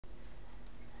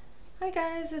Hi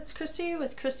guys, it's Chrissie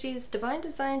with Christie's Divine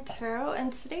Design Tarot,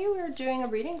 and today we're doing a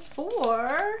reading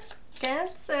for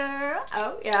Cancer.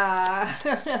 Oh yeah.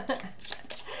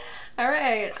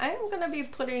 Alright, I'm going to be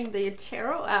putting the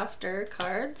Tarot After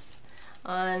cards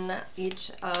on each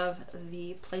of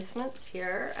the placements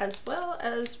here, as well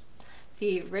as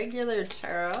the regular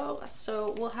tarot.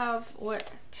 So we'll have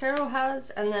what tarot has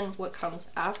and then what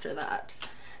comes after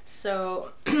that.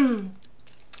 So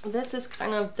this is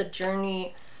kind of the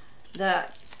journey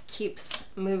that keeps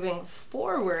moving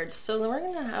forward. So we're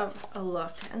going to have a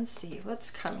look and see what's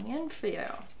coming in for you,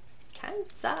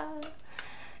 Cancer.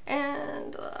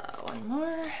 And one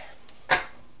more.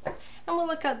 And we'll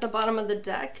look at the bottom of the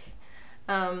deck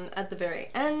at the very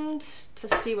end to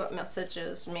see what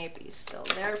messages may be still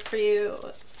there for you.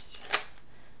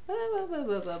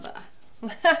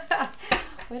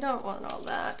 We don't want all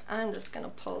that. I'm just going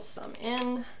to pull some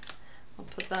in. I'll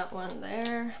put that one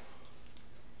there.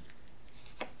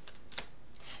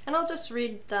 And I'll just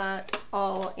read that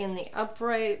all in the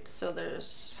upright, so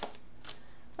there's,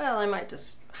 well, I might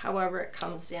just, however it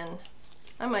comes in,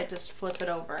 I might just flip it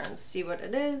over and see what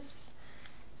it is.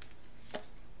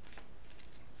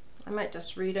 I might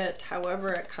just read it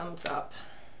however it comes up.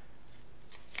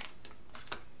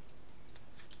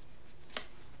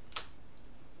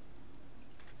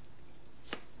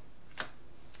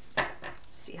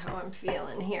 See how I'm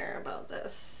feeling here about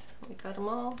this. We got them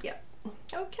all? Yep.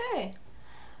 Okay.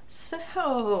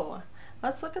 So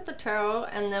let's look at the tarot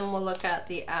and then we'll look at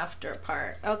the after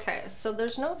part. Okay, so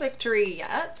there's no victory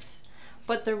yet,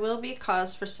 but there will be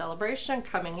cause for celebration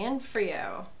coming in for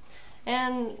you.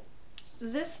 And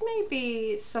this may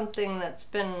be something that's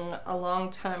been a long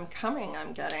time coming,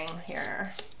 I'm getting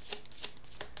here.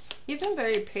 You've been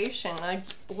very patient. I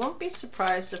won't be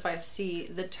surprised if I see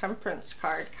the Temperance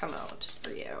card come out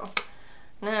for you.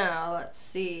 Now, let's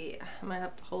see. I might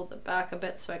have to hold it back a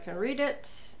bit so I can read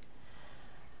it.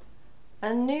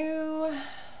 A new,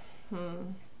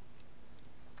 I'm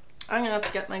gonna have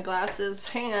to get my glasses.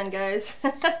 Hang on, guys.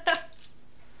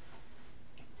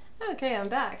 Okay, I'm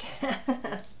back.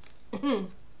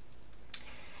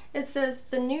 It says,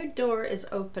 the new door is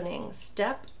opening.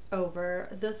 Step over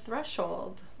the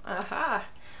threshold. Aha!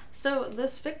 So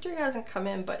this victory hasn't come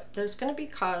in, but there's going to be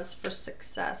cause for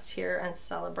success here and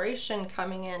celebration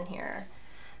coming in here.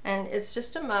 And it's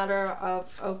just a matter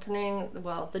of opening,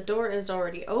 well, the door is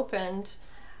already opened.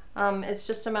 It's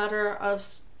just a matter of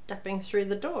stepping through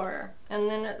the door. And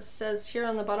then it says here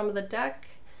on the bottom of the deck,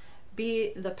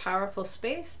 be the powerful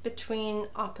space between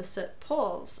opposite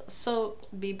poles. So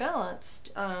be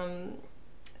balanced.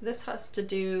 This has to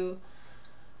do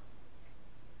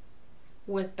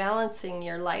with balancing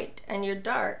your light and your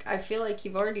dark. I feel like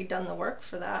you've already done the work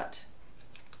for that.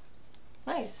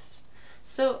 Nice.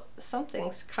 So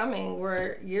something's coming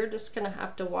where you're just going to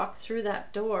have to walk through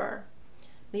that door.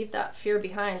 Leave that fear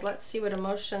behind. Let's see what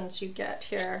emotions you get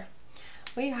here.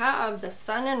 We have the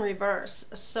Sun in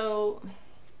reverse. So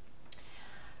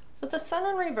with the Sun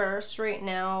in reverse right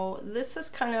now, this is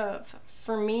kind of,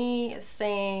 for me,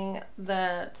 saying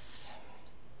that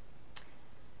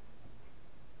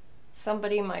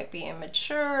somebody might be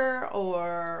immature,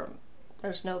 or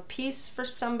there's no peace for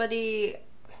somebody,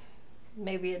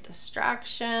 maybe a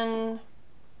distraction.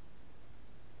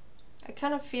 I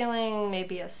kind of feeling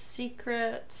maybe a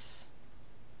secret.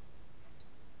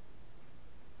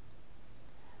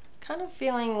 Kind of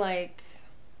feeling like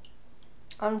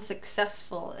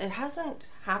unsuccessful. It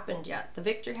hasn't happened yet. The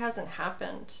victory hasn't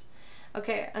happened.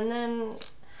 Okay, and then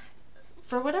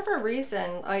for whatever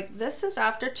reason, like this is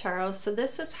after tarot, so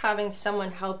this is having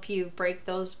someone help you break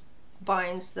those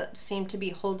binds that seem to be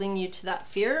holding you to that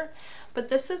fear. But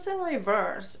this is in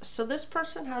reverse, so this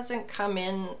person hasn't come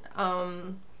in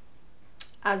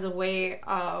as a way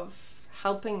of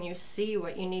helping you see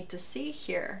what you need to see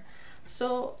here.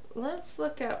 So let's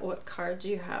look at what cards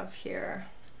you have here.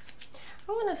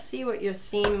 I want to see what your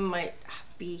theme might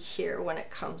be here when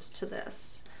it comes to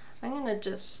this. I'm going to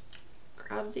just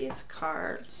grab these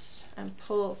cards and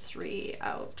pull 3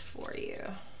 out for you.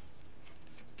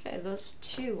 Okay, those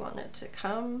 2 wanted to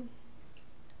come.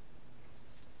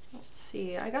 Let's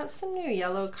see, I got some new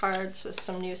yellow cards with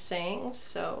some new sayings,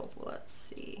 so let's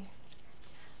see.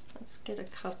 Let's get a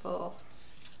couple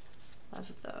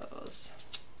of those.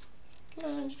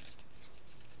 Come on.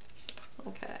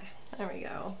 Okay, there we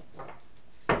go.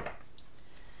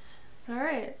 All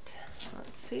right,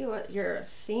 let's see what your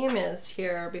theme is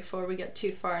here before we get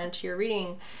too far into your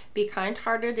reading. Be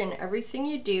kind-hearted in everything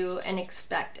you do and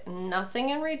expect nothing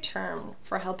in return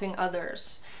for helping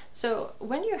others. So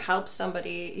when you help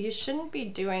somebody, you shouldn't be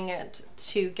doing it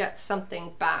to get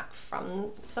something back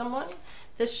from someone.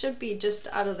 This should be just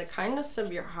out of the kindness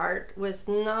of your heart with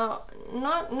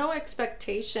no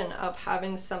expectation of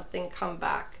having something come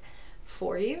back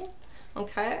for you.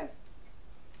 Okay,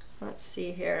 let's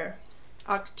see here.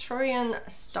 Arcturian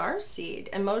starseed,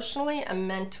 emotionally and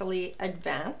mentally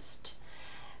advanced,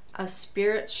 a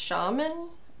spirit shaman,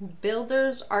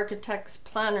 builders, architects,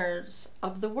 planners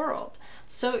of the world.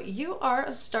 So you are a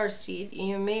starseed.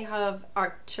 You may have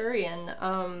Arcturian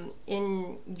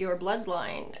in your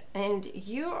bloodline, and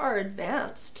you are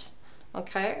advanced.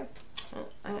 Okay, I'm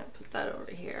gonna put that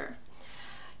over here.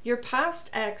 Your past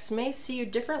ex may see you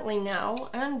differently now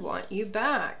and want you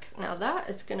back. Now that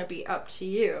is going to be up to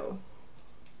you.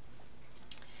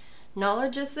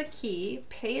 Knowledge is the key.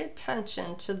 Pay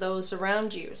attention to those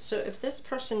around you. So if this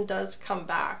person does come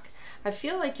back, I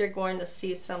feel like you're going to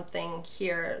see something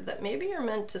here that maybe you're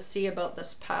meant to see about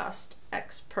this past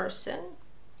ex-person.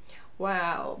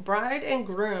 Wow. Bride and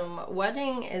groom,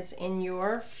 wedding is in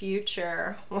your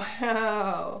future.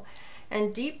 Wow.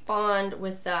 And deep bond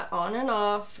with that on and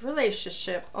off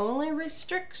relationship only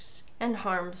restricts and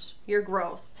harms your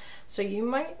growth. So you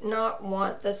might not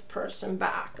want this person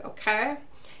back, okay?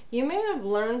 You may have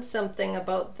learned something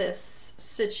about this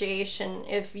situation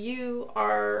if you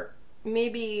are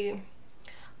maybe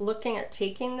looking at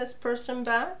taking this person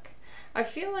back. I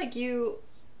feel like you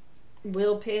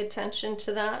will pay attention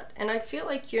to that, and I feel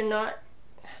like you're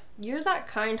that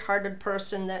kind-hearted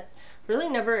person that really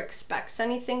never expects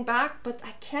anything back, but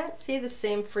I can't say the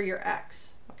same for your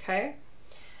ex, okay?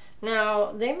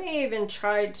 Now, they may even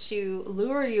try to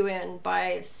lure you in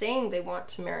by saying they want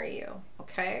to marry you,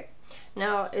 okay?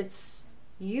 Now,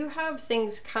 you have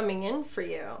things coming in for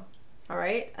you, all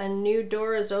right? A new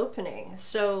door is opening.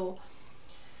 So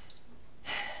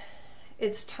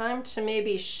it's time to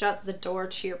maybe shut the door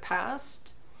to your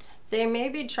past. They may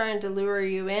be trying to lure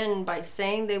you in by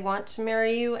saying they want to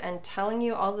marry you and telling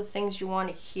you all the things you want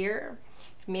to hear.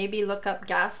 Maybe look up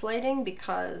gaslighting,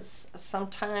 because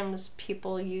sometimes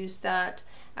people use that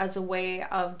as a way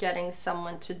of getting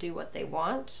someone to do what they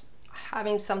want.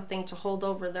 Having something to hold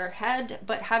over their head,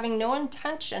 but having no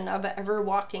intention of ever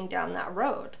walking down that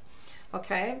road.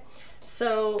 Okay,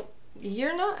 so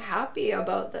you're not happy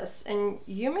about this, and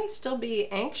you may still be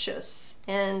anxious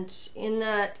and in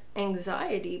that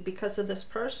anxiety because of this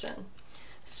person.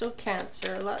 So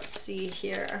Cancer, let's see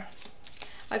here.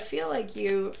 I feel like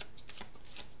you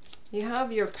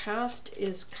have your past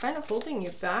is kind of holding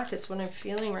you back, is what I'm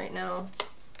feeling right now.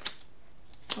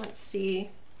 Let's see.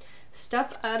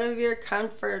 Step out of your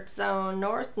comfort zone,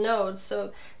 North Node.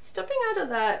 So stepping out of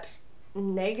that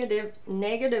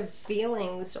negative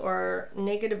feelings or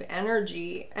negative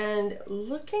energy and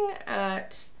looking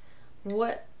at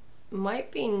what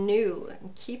might be new,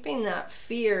 and keeping that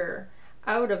fear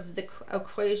out of the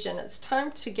equation. It's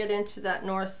time to get into that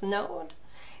North Node.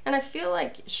 And I feel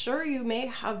like, sure, you may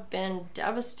have been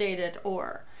devastated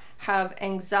or have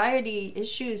anxiety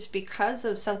issues because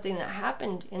of something that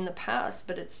happened in the past,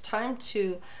 but it's time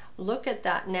to look at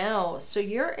that now so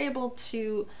you're able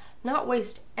to not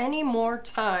waste any more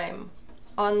time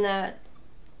on that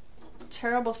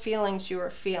terrible feelings you were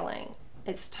feeling.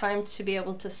 It's time to be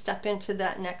able to step into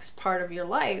that next part of your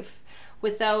life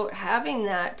without having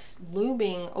that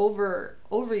looming over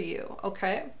you,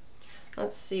 okay?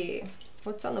 Let's see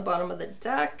what's on the bottom of the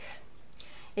deck.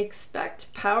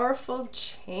 Expect powerful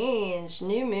change,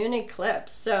 new moon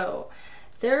eclipse. So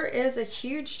there is a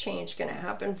huge change going to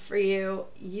happen for you.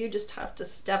 You just have to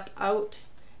step out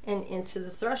and into the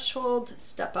threshold,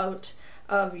 step out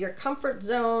of your comfort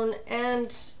zone,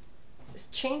 and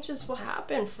changes will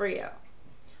happen for you.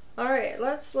 All right,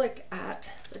 let's look at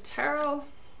the tarot.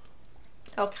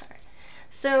 Okay,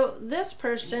 so this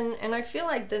person, and I feel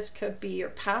like this could be your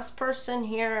past person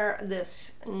here,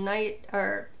 this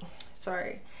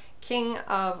King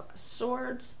of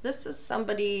Swords. This is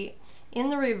somebody in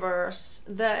the reverse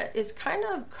that is kind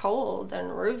of cold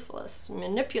and ruthless,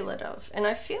 manipulative, and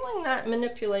I'm feeling that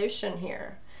manipulation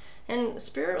here. And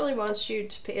Spirit really wants you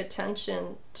to pay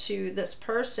attention to this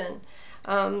person.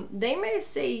 They may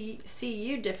see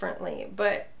you differently,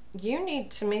 but you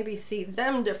need to maybe see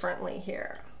them differently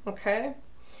here, okay?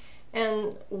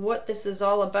 And what this is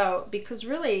all about, because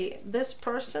really this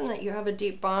person that you have a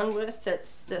deep bond with,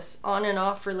 that's this on and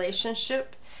off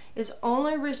relationship, is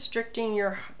only restricting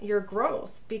your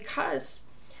growth, because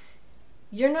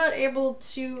you're not able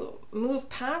to move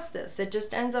past this. It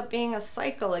just ends up being a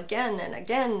cycle again and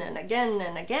again and again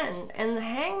and again. And the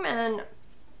Hangman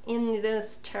in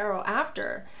this tarot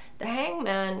after, the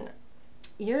Hangman,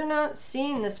 you're not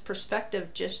seeing this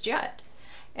perspective just yet.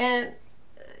 And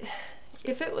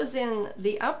if it was in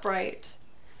the upright,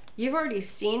 you've already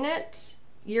seen it.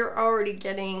 You're already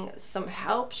getting some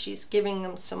help. She's giving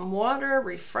him some water,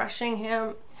 refreshing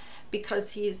him,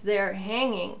 because he's there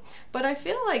hanging. But I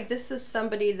feel like this is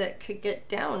somebody that could get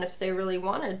down if they really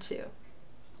wanted to.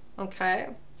 Okay?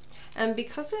 And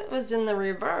because it was in the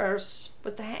reverse,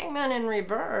 with the Hangman in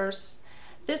reverse,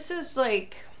 this is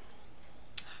like,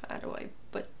 how do I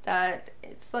put that?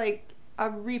 It's like a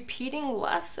repeating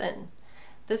lesson.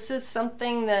 This is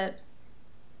something that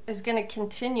is going to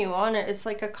continue on. It's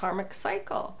like a karmic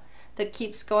cycle that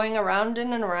keeps going around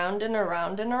and around and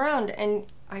around and around. And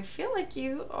I feel like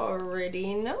you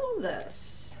already know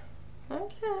this.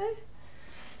 Okay.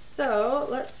 So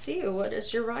let's see, what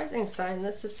is your rising sign?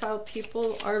 This is how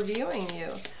people are viewing you.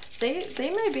 They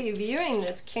may be viewing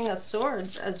this King of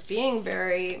Swords as being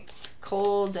very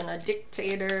cold and a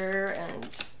dictator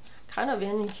and kind of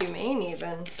inhumane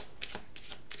even.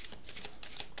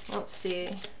 Let's see.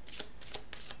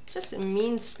 Just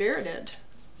mean-spirited.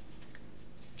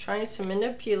 Trying to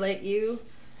manipulate you,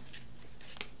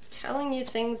 telling you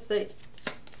things that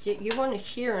you want to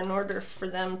hear in order for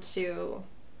them to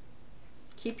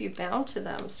keep you bound to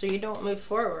them so you don't move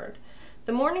forward.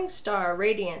 The morning star,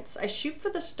 radiance. I shoot for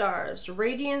the stars.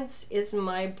 Radiance is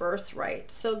my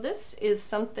birthright. So this is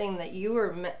something that you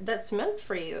were that's meant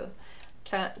for you,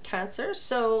 Cancer.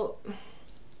 So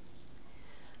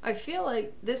I feel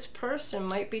like this person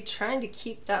might be trying to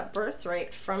keep that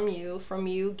birthright from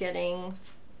you getting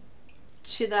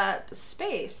to that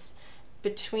space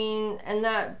between and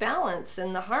that balance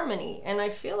and the harmony. And I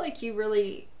feel like you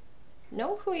really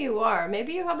know who you are.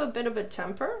 Maybe you have a bit of a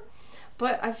temper,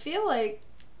 but I feel like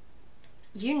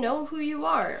you know who you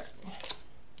are.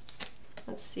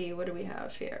 Let's see, what do we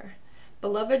have here?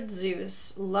 Beloved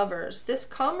Zeus, lovers. This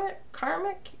cosmic,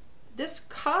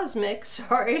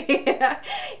 sorry,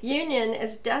 union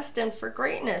is destined for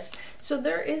greatness. So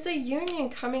there is a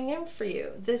union coming in for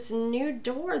you. This new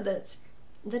door that's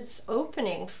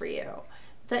opening for you,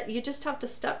 that you just have to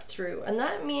step through. And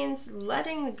that means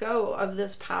letting go of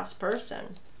this past person.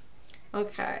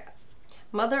 Okay.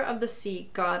 Mother of the sea,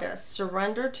 goddess,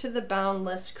 surrender to the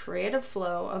boundless creative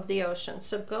flow of the ocean.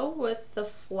 So go with the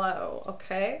flow,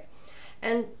 okay?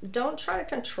 And don't try to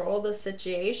control the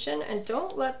situation, and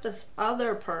don't let this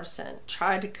other person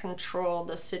try to control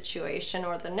the situation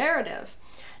or the narrative.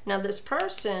 Now, this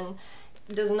person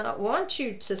does not want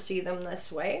you to see them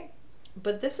this way,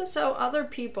 but this is how other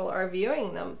people are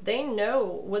viewing them. They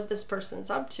know what this person's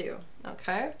up to,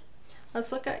 okay?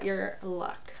 Let's look at your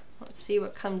luck. Let's see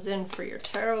what comes in for your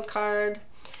tarot card.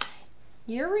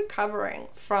 You're recovering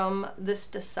from this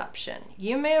deception.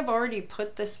 You may have already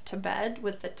put this to bed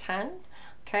with the 10,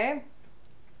 okay?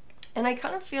 And I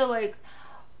kind of feel like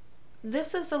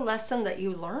this is a lesson that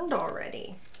you learned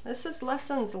already. This is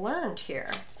lessons learned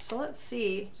here. So let's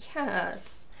see.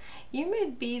 Yes. You may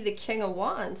be the King of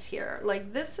Wands here.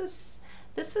 Like this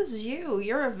is you.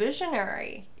 You're a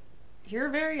visionary. You're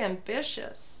very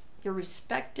ambitious. You're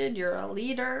respected. You're a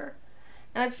leader.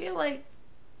 And I feel like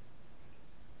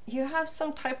you have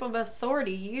some type of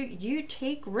authority. You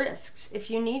take risks if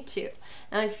you need to.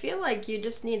 And I feel like you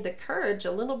just need the courage,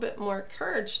 a little bit more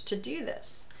courage to do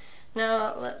this.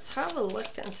 Now let's have a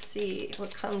look and see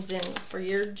what comes in for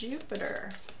your Jupiter.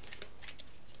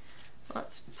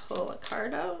 Let's pull a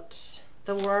card out.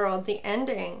 The World, the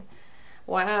ending.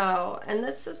 Wow. And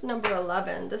this is number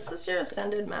 11. This is your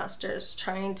Ascended Masters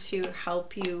trying to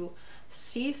help you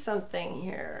see something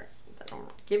here. I'm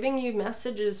giving you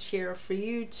messages here for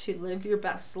you to live your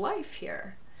best life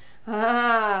here.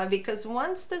 Because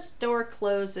once this door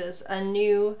closes, a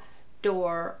new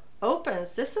door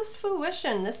opens. This is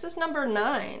fruition. This is number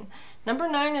 9. Number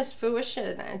 9 is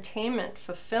fruition, attainment,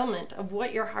 fulfillment of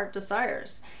what your heart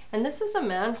desires. And this is a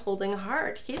man holding a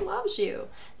heart. He loves you.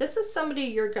 This is somebody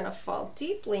you're going to fall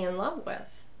deeply in love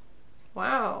with.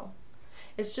 Wow.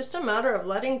 It's just a matter of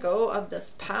letting go of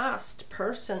this past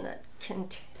person that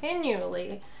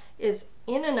continually is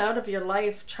in and out of your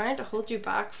life, trying to hold you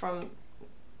back from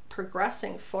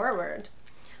progressing forward.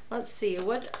 Let's see,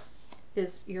 what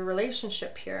is your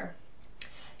relationship here?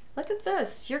 Look at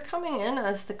this. You're coming in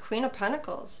as the Queen of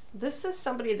Pentacles. This is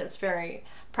somebody that's very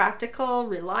practical,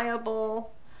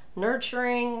 reliable,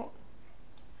 nurturing,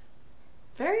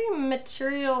 very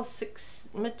material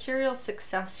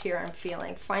success here I'm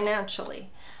feeling, financially.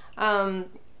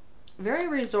 Very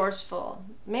resourceful.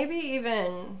 Maybe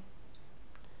even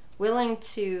willing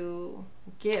to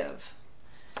give.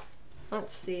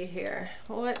 Let's see here.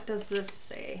 What does this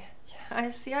say?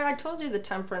 I told you the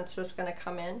Temperance was going to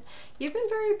come in. You've been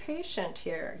very patient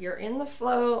here. You're in the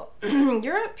flow.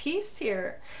 You're at peace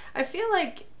here. I feel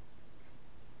like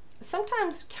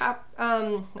sometimes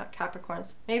not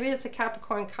Capricorns, maybe it's a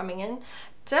Capricorn coming in.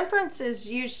 Temperance is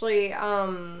usually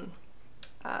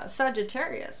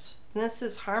Sagittarius. And this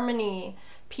is harmony,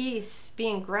 peace,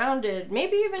 being grounded,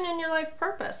 maybe even in your life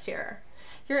purpose here.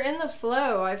 You're in the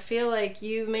flow. I feel like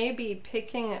you may be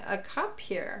picking a cup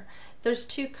here. There's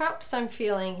two cups I'm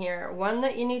feeling here. One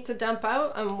that you need to dump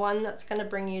out and one that's going to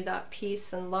bring you that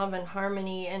peace and love and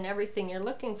harmony and everything you're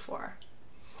looking for.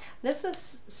 This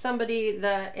is somebody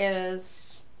that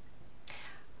is,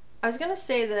 I was going to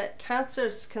say that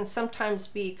Cancers can sometimes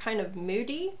be kind of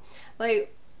moody.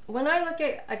 Like when I look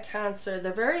at a Cancer,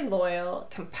 they're very loyal,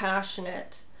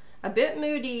 compassionate, a bit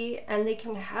moody, and they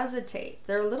can hesitate.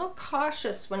 They're a little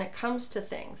cautious when it comes to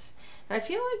things. And I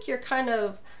feel like you're kind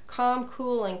of calm,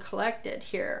 cool, and collected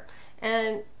here.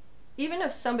 And even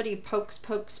if somebody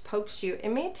pokes you, it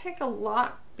may take a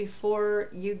lot before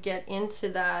you get into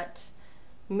that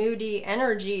moody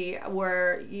energy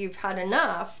where you've had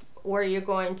enough, where you're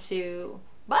going to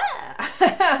blah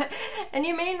and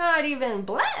you may not even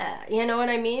blah, you know what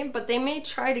I mean? But they may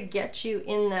try to get you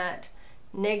in that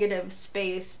negative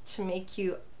space to make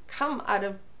you come out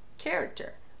of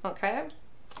character. Okay,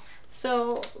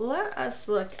 so let us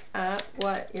look at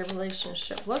what your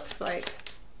relationship looks like.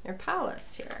 Your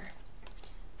Palace here.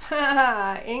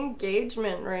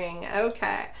 Engagement ring.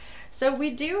 Okay, so we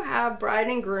do have bride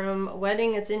and groom.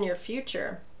 Wedding is in your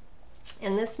future,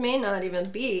 and this may not even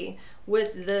be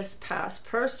with this past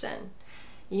person.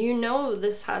 You know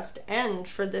this has to end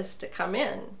for this to come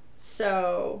in.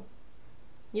 So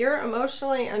you're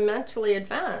emotionally and mentally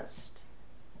advanced.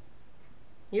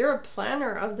 You're a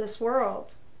planner of this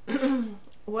world.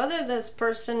 Whether this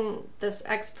person, this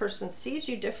ex-person, sees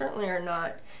you differently or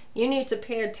not, you need to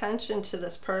pay attention to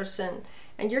this person,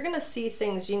 and you're going to see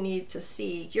things you need to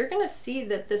see. You're going to see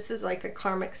that this is like a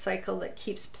karmic cycle that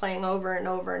keeps playing over and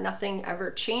over. Nothing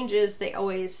ever changes. They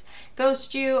always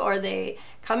ghost you, or they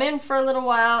come in for a little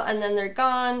while and then they're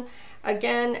gone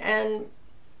again. And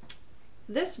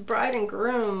this bride and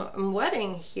groom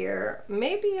wedding here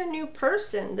may be a new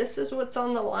person. This is what's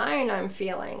on the line, I'm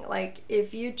feeling. Like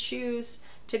if you choose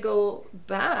to go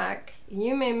back,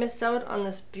 you may miss out on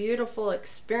this beautiful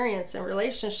experience and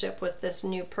relationship with this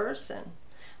new person.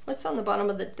 What's on the bottom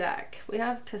of the deck? We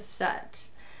have Cassette.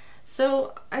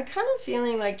 So I kind of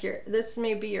feeling like this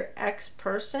may be your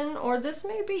ex-person, or this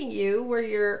may be you, where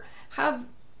you have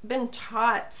been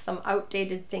taught some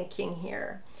outdated thinking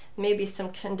here. Maybe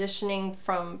some conditioning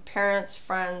from parents,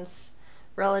 friends,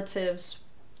 relatives,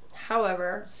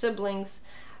 however, siblings.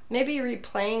 Maybe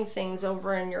replaying things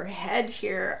over in your head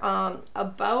here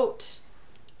about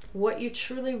what you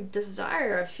truly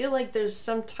desire. I feel like there's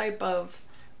some type of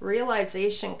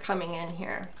realization coming in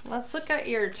here. Let's look at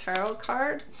your tarot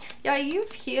card. Yeah,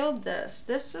 you've healed this.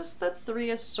 This is the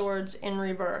Three of Swords in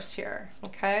reverse here,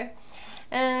 okay?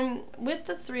 And with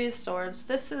the Three of Swords,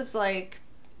 this is like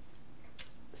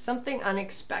something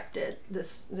unexpected.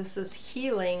 This is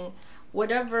healing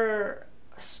whatever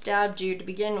stabbed you to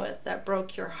begin with, that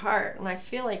broke your heart, and I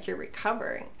feel like you're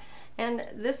recovering. And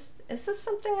this is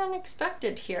something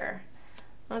unexpected here.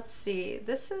 Let's see,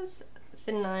 this is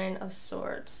the Nine of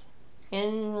Swords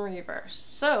in reverse.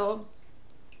 So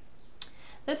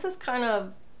this is kind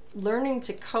of learning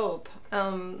to cope,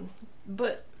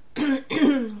 but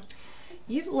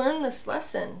you've learned this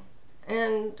lesson,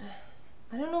 and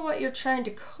I don't know what you're trying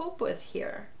to cope with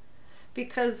here,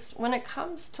 because when it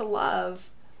comes to love,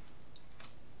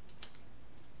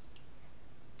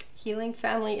 healing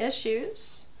family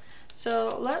issues.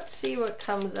 So let's see what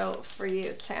comes out for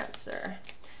you, Cancer.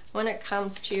 When it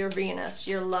comes to your Venus,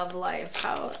 your love life,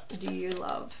 how do you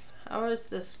love? How is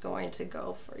this going to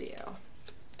go for you?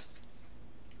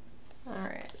 All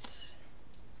right.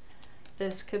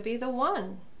 This could be the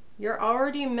one. You're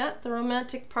already met the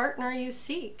romantic partner you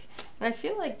seek. And I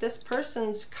feel like this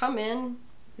person's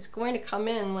is going to come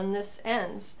in when this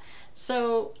ends.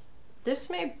 So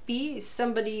this may be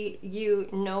somebody you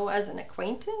know as an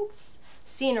acquaintance,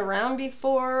 seen around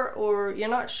before, or you're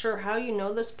not sure how you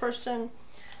know this person.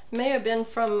 May have been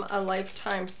from a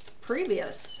lifetime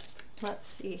previous. Let's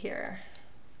see here.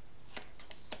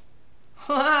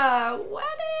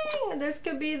 Wedding! This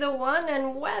could be the one,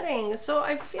 and wedding. So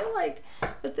I feel like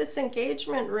with this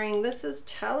engagement ring, this is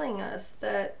telling us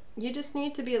that you just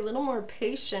need to be a little more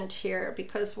patient here,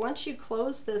 because once you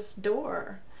close this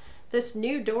door, this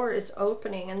new door is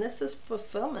opening, and this is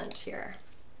fulfillment here.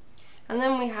 And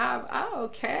then we have, oh,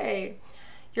 okay,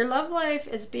 your love life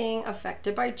is being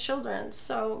affected by children.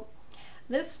 So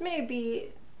this may be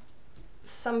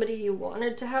somebody you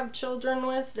wanted to have children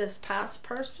with, this past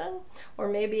person, or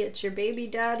maybe it's your baby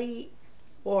daddy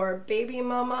or baby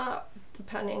mama,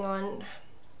 depending on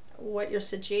what your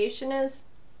situation is.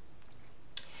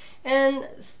 And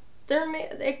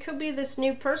it could be this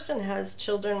new person has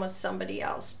children with somebody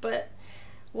else, but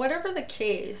whatever the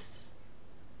case,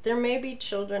 there may be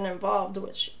children involved,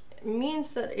 which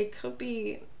means that it could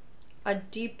be a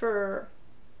deeper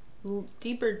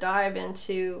dive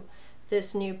into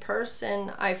this new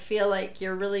person. I feel like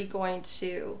you're really going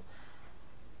to,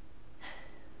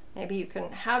 maybe you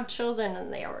can have children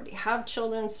and they already have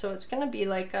children, so it's going to be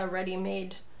like a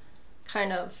ready-made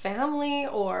kind of family.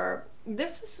 Or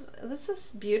this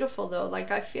is beautiful though. Like,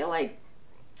 I feel like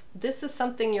this is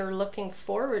something you're looking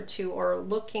forward to or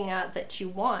looking at that you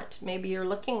want. Maybe you're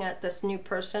looking at this new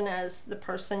person as the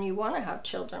person you want to have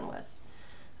children with.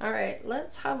 All right,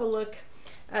 let's have a look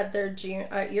at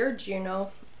your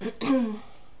Juno.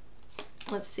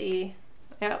 Let's see.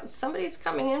 Yeah, somebody's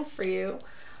coming in for you.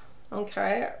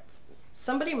 Okay,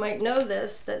 somebody might know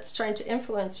this that's trying to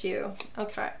influence you.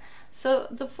 Okay, so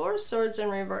the Four of Swords in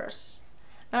reverse.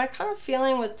 And I'm kind of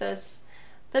feeling with this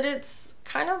that it's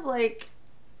kind of like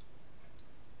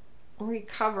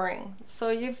recovering. So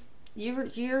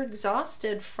you're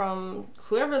exhausted from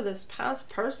whoever this past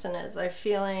person is, I'm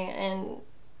feeling, and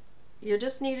you're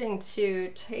just needing to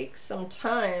take some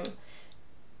time.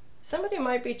 Somebody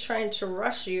might be trying to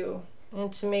rush you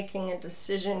into making a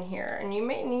decision here, and you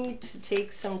may need to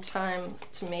take some time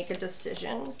to make a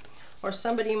decision, or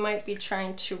somebody might be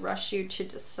trying to rush you to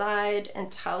decide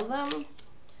and tell them.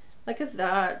 Look at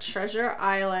that, Treasure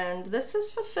Island. This is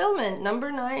fulfillment.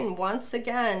 Number 9, once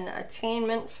again,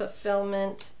 attainment,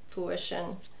 fulfillment,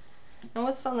 fruition. And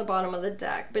what's on the bottom of the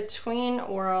deck? Between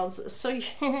worlds. So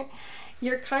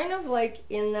you're kind of like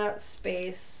in that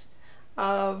space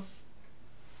of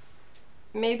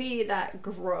maybe that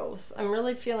growth. I'm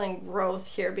really feeling growth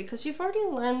here because you've already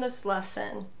learned this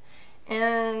lesson.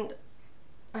 And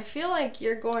I feel like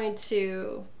you're going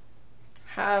to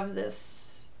have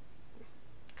this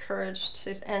courage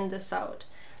to end this out.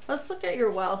 Let's look at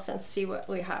your wealth and see what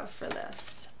we have for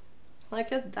this.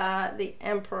 Look at that, the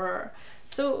Emperor.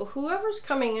 So whoever's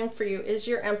coming in for you is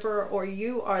your Emperor, or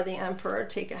you are the Emperor.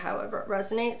 Take it however it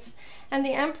resonates. And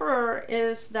the Emperor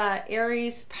is that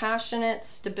Aries, passionate,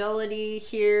 stability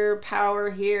here, power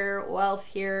here, wealth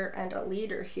here, and a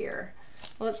leader here.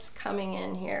 What's coming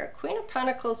in here? Queen of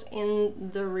Pentacles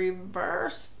in the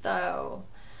reverse though.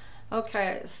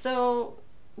 Okay, so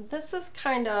this is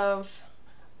kind of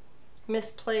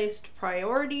misplaced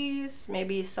priorities,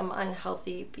 maybe some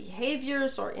unhealthy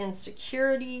behaviors or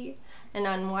insecurity, an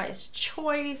unwise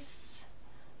choice.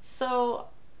 So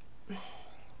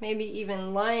maybe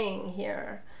even lying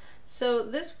here. So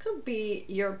this could be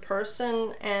your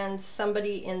person and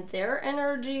somebody in their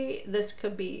energy. This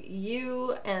could be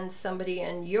you and somebody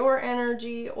in your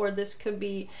energy, or this could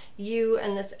be you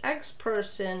and this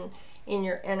ex-person in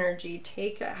your energy.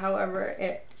 Take it however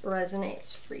it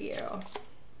resonates for you.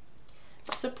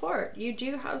 Support. You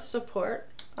do have support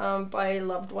by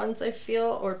loved ones, I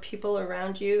feel, or people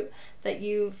around you that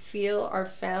you feel are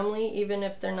family, even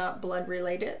if they're not blood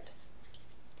related.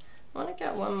 I want to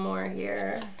get one more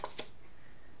here.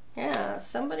 Yeah,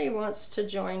 somebody wants to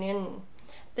join in.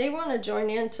 They want to join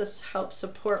in to help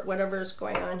support whatever's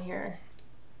going on here.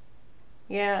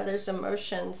 Yeah, there's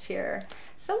emotions here.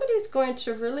 Somebody's going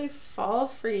to really fall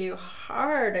for you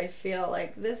hard, I feel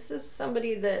like. This is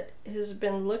somebody that has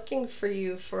been looking for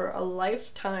you for a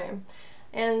lifetime.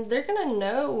 And they're going to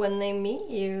know when they meet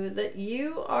you that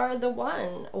you are the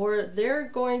one, or they're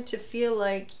going to feel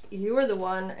like you're the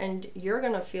one and you're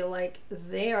going to feel like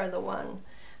they are the one.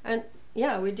 And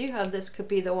yeah, we do have this could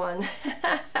be the one.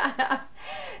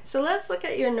 So let's look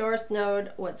at your North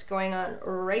Node, what's going on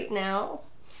right now.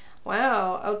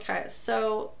 Wow, okay,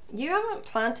 so you haven't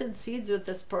planted seeds with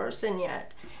this person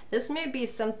yet. This may be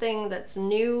something that's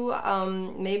new.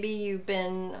 Maybe you've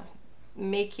been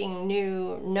making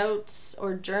new notes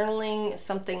or journaling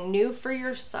something new for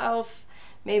yourself.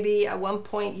 Maybe at one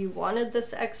point you wanted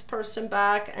this ex-person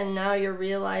back, and now you're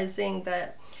realizing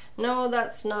that no,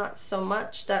 that's not so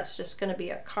much. That's just going to be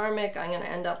a karmic. I'm going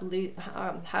to end up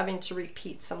having to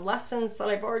repeat some lessons that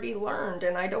I've already learned,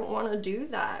 and I don't want to do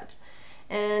that.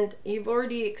 And you've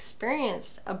already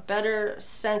experienced a better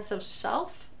sense of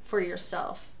self for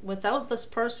yourself without this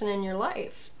person in your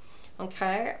life.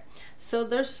 Okay, so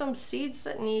there's some seeds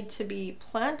that need to be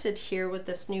planted here with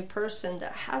this new person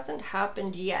that hasn't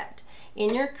happened yet.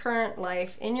 in your current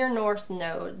life, in your North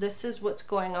Node. This is what's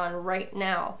going on right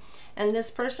now. And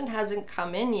this person hasn't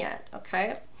come in yet,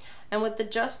 okay? And with the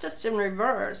Justice in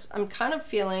reverse, I'm kind of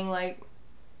feeling like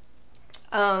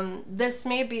this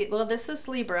may be, well, this is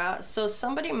Libra, so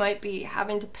somebody might be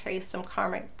having to pay some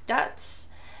karmic debts.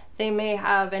 They may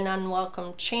have an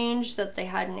unwelcome change that they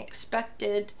hadn't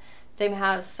expected. They may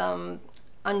have some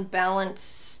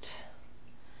unbalanced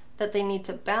that they need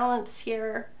to balance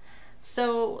here.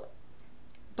 So,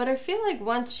 but I feel like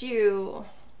once you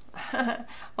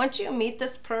once you meet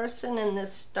this person and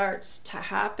this starts to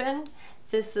happen,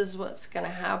 this is what's going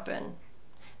to happen.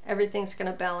 Everything's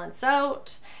going to balance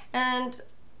out. And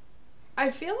I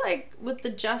feel like with the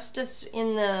Justice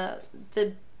in the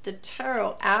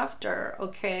tarot after,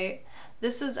 okay,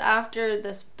 this is after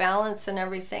this balance and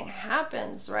everything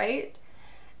happens, right?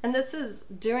 And this is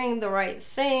doing the right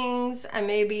things, and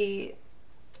maybe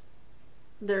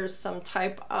there's some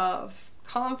type of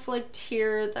conflict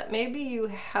here that maybe you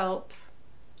help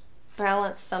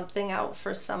balance something out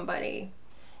for somebody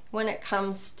when it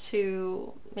comes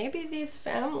to maybe these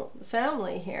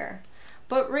family here.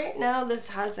 But right now this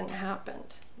hasn't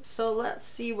happened. So let's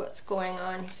see what's going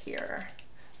on here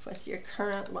with your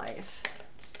current life.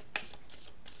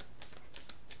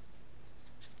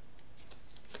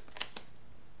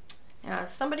 Yeah,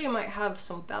 somebody might have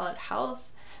some bad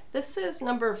health. This is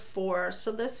number 4,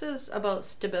 so this is about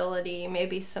stability,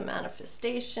 maybe some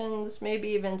manifestations, maybe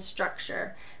even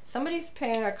structure. Somebody's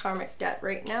paying a karmic debt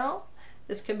right now.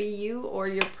 This could be you or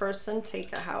your person.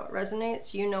 Take it how it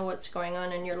resonates. You know what's going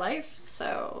on in your life.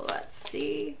 So let's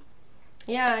see.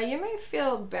 Yeah, you may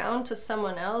feel bound to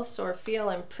someone else or feel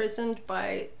imprisoned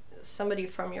by somebody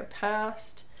from your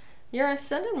past. Your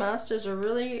Ascended Masters are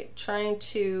really trying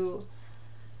to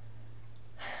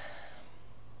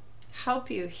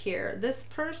help you here. This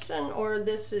person, or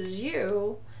this is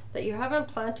you, that you haven't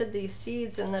planted these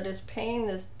seeds and that is paying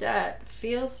this debt,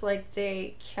 feels like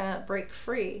they can't break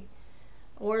free.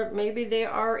 Or maybe they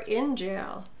are in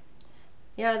jail.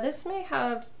 Yeah, this may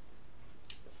have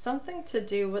something to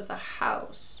do with a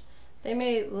house. They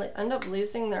may end up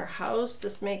losing their house.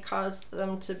 This may cause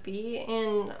them to be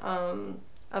in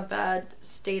a bad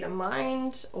state of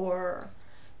mind, or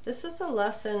this is a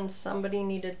lesson somebody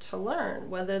needed to learn.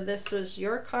 Whether this was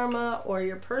your karma or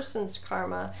your person's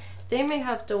karma, they may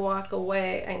have to walk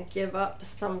away and give up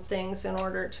some things in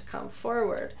order to come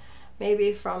forward.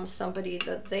 Maybe from somebody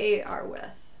that they are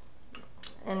with.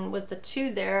 And with the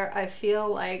 2 there, I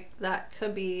feel like that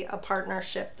could be a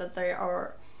partnership that they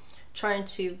are trying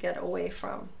to get away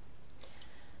from.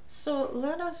 So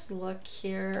let us look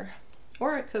here.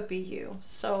 Or it could be you.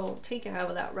 So take it how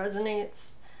that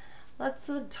resonates. That's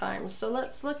the time. So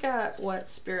let's look at what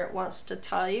Spirit wants to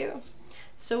tell you.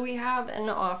 So we have an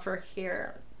offer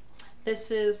here. This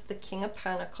is the King of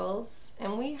Pentacles.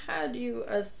 And we had you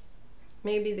as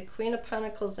maybe the Queen of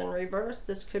Pentacles in reverse.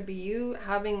 This could be you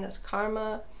having this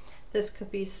karma. This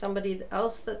could be somebody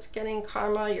else that's getting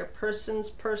karma, your person's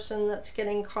person that's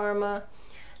getting karma.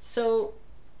 So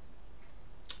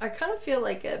I kind of feel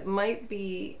like it might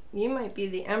be, you might be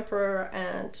the Emperor,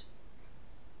 and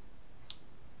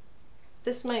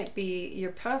this might be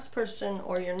your past person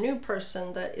or your new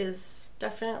person that is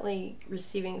definitely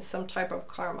receiving some type of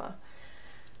karma.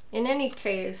 In any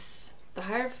case, the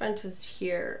Hierophant is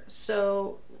here,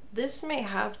 so this may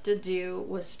have to do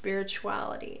with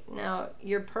spirituality. Now,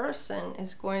 your person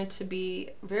is going to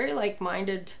be very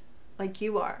like-minded like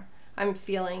you are. I'm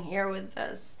feeling here with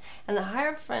this. And the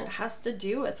Hierophant has to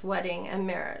do with wedding and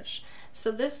marriage. So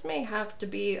this may have to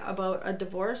be about a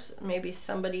divorce. Maybe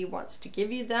somebody wants to give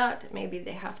you that. Maybe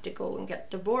they have to go and get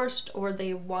divorced, or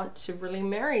they want to really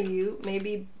marry you.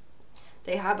 Maybe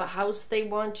they have a house they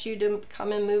want you to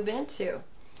come and move into.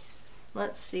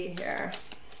 Let's see here.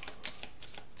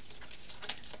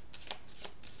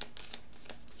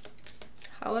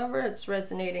 However it's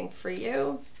resonating for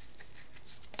you.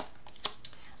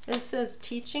 This is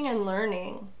teaching and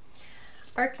learning.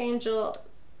 Archangel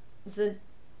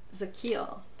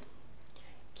Zachiel.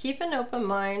 Keep an open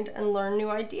mind and learn new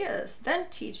ideas. Then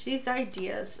teach these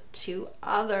ideas to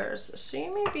others. So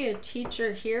you may be a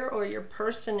teacher here, or your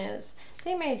person is.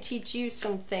 They may teach you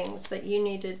some things that you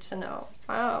needed to know.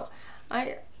 Wow.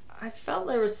 I felt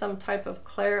there was some type of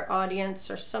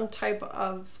clairaudience or some type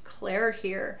of clair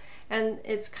here, and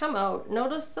it's come out.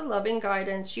 Notice the loving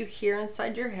guidance you hear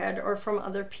inside your head or from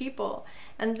other people.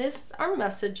 And this are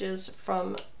messages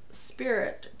from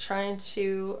Spirit trying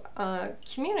to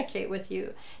communicate with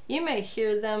you. You may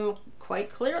hear them quite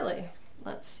clearly.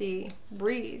 Let's see.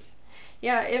 Breathe.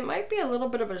 Yeah, it might be a little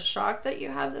bit of a shock that you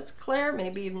have this clear.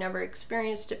 Maybe you've never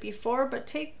experienced it before, but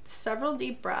take several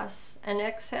deep breaths and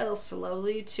exhale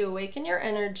slowly to awaken your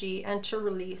energy and to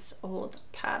release old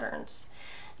patterns.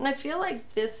 And I feel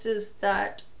like this is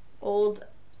that old,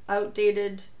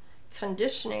 outdated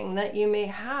conditioning that you may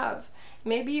have.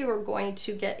 Maybe you are going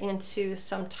to get into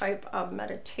some type of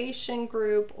meditation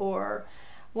group, or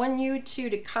when you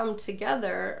two to come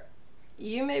together,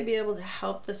 you may be able to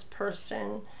help this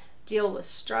person deal with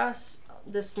stress.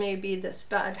 This may be this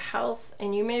bad health,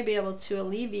 and you may be able to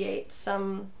alleviate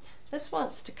some. This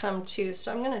wants to come too,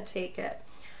 so I'm going to take it.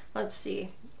 Let's see.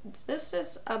 This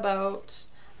is about,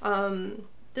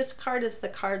 this card is the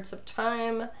cards of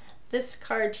time. This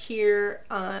card here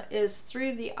is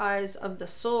through the eyes of the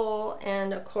soul,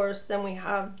 and of course then we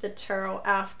have the tarot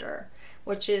after,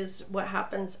 which is what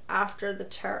happens after the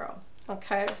tarot.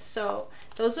 Okay, so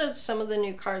those are some of the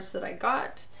new cards that I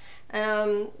got.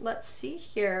 Let's see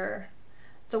here.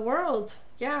 The world.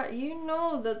 Yeah, you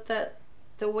know that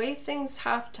the way things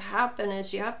have to happen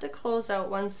is you have to close out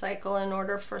one cycle in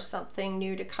order for something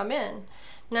new to come in.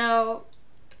 Now,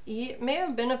 it may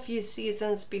have been a few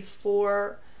seasons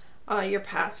before your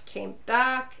past came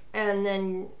back, and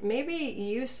then maybe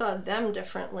you saw them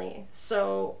differently.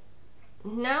 So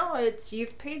now it's,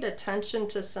 you've paid attention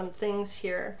to some things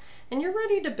here, and you're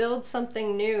ready to build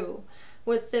something new.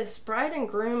 With this bride and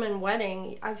groom and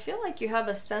wedding, I feel like you have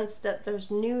a sense that there's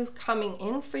new coming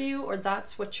in for you, or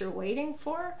that's what you're waiting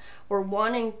for or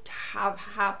wanting to have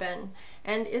happen,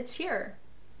 and it's here.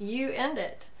 You end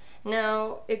it.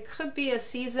 Now, it could be a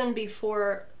season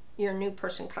before your new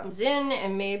person comes in,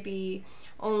 and maybe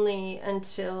only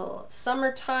until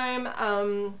summertime.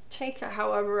 Take it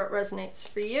however it resonates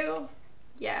for you.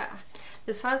 Yeah,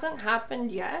 this hasn't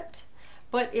happened yet,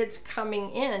 but it's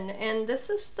coming in, and this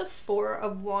is the Four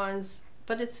of Wands,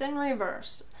 but it's in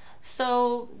reverse.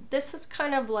 So this is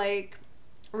kind of like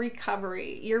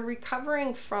recovery. You're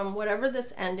recovering from whatever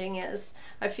this ending is.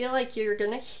 I feel like you're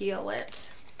gonna heal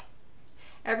it.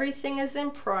 Everything is in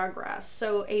progress.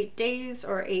 So 8 days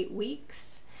or 8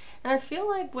 weeks. And I feel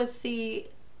like with the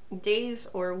days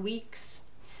or weeks,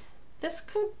 this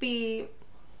could be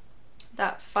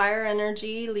that fire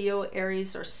energy, Leo,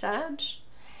 Aries, or Sag.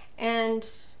 And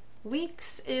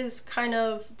weeks is kind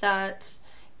of that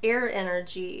air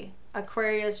energy,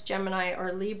 Aquarius, Gemini,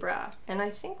 or Libra. And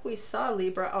I think we saw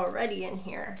Libra already in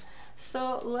here.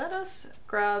 So let us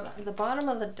grab the bottom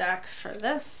of the deck for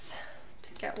this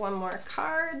to get one more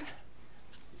card.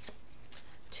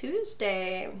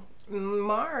 Tuesday,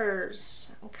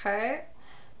 Mars. Okay.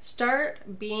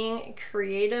 Start being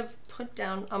creative. Put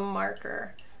down a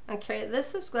marker. Okay,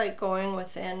 this is like going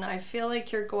within. I feel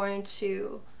like you're going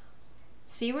to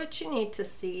see what you need to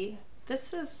see.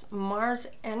 This is Mars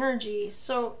energy.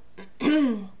 So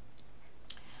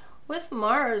with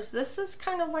Mars, this is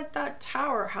kind of like that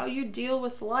tower, how you deal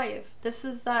with life. This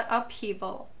is that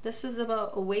upheaval. This is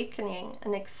about awakening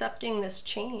and accepting this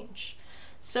change.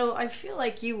 So I feel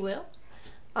like you will,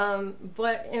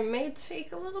 but it may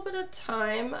take a little bit of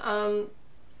time,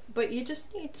 but you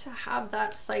just need to have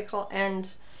that cycle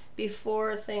end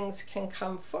before things can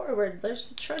come forward. There's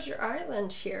the Treasure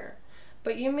Island here,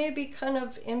 but you may be kind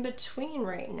of in between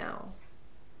right now.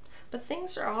 But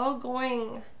things are all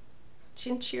going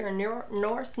into your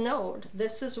north node.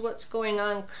 This is what's going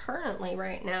on currently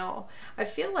right now. I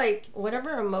feel like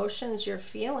whatever emotions you're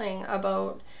feeling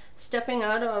about stepping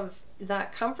out of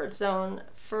that comfort zone,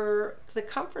 for the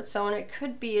comfort zone, it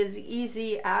could be as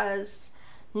easy as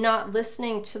not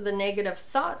listening to the negative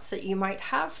thoughts that you might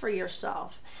have for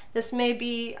yourself. This may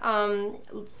be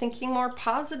thinking more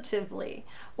positively,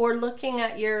 or looking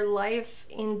at your life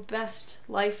in best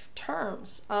life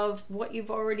terms of what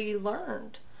you've already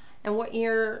learned and what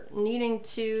you're needing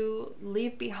to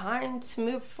leave behind to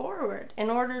move forward in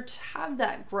order to have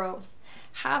that growth,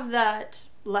 have that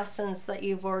lessons that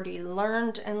you've already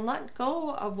learned, and let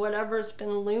go of whatever's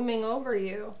been looming over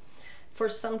you for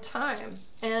some time.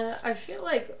 And I feel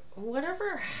like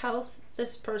whatever health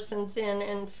this person's in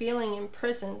and feeling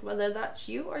imprisoned, whether that's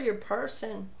you or your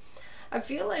person, I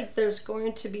feel like there's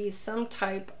going to be some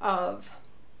type of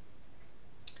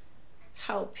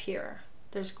help here.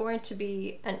 There's going to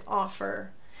be an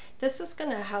offer. This is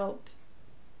going to help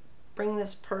bring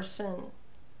this person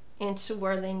into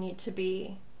where they need to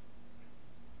be.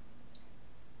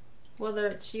 Whether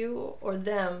it's you or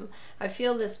them, I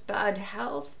feel this bad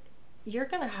health, you're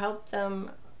going to help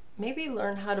them maybe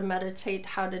learn how to meditate,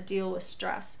 how to deal with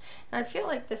stress. And I feel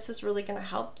like this is really going to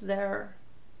help their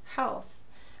health,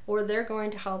 or they're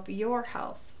going to help your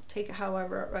health. Take it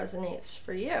however it resonates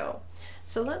for you.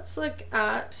 So let's look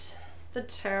at the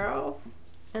tarot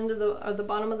end of the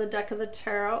bottom of the deck of the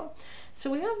tarot. So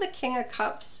we have the King of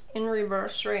Cups in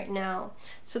reverse right now.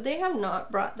 So they have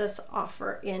not brought this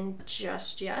offer in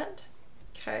just yet.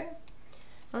 Okay.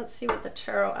 Let's see what the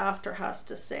tarot after has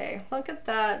to say. Look at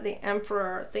that, the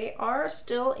Emperor. They are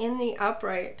still in the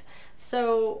upright.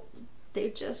 So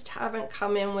they just haven't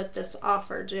come in with this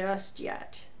offer just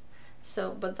yet.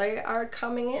 So, but they are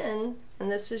coming in, and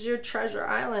this is your treasure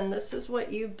island. This is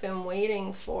what you've been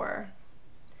waiting for.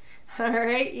 All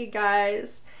right, you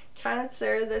guys.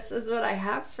 Cancer, this is what I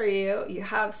have for you. You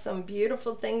have some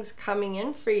beautiful things coming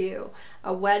in for you.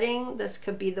 A wedding, this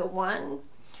could be the one.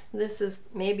 This is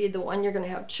maybe the one you're going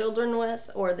to have children with,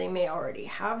 or they may already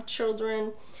have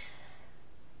children.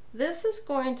 This is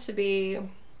going to be,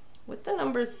 with the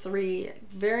number 3,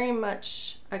 very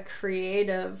much a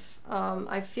creative,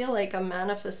 I feel like a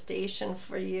manifestation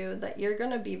for you, that you're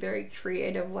going to be very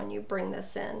creative when you bring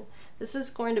this in. This is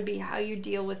going to be how you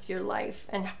deal with your life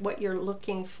and what you're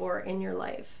looking for in your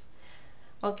life.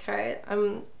 Okay,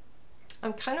 I'm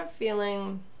kind of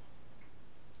feeling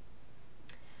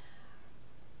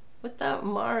with that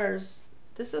Mars,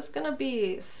 this is going to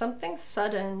be something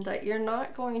sudden that you're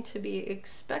not going to be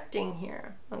expecting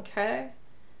here, okay?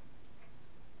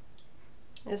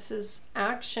 This is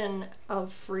action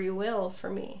of free will for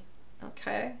me,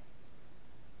 okay?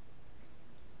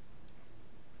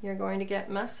 You're going to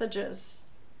get messages,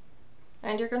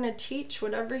 and you're going to teach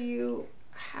whatever you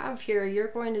have here. You're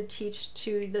going to teach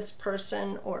to this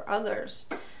person or others.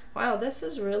 Wow, this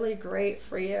is really great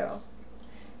for you.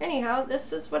 Anyhow,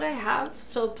 this is what I have.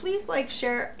 So please like,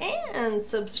 share, and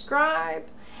subscribe,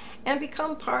 and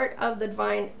become part of the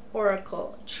Divine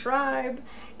Oracle tribe.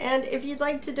 And if you'd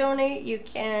like to donate, you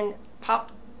can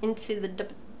pop into the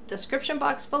description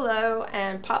box below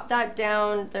and pop that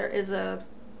down. There is a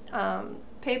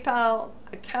PayPal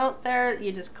account there.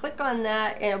 You just click on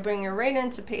that and it'll bring you right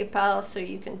into PayPal, so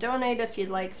you can donate if you'd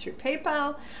like through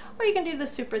PayPal, or you can do the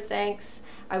super thanks.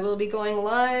 I will be going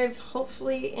live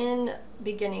hopefully in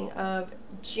beginning of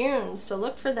June, so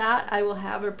look for that. I will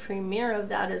have a premiere of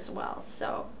that as well.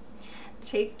 So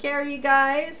take care, you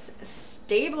guys.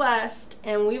 Stay blessed,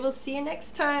 and we will see you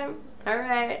next time. All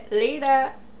right,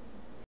 later.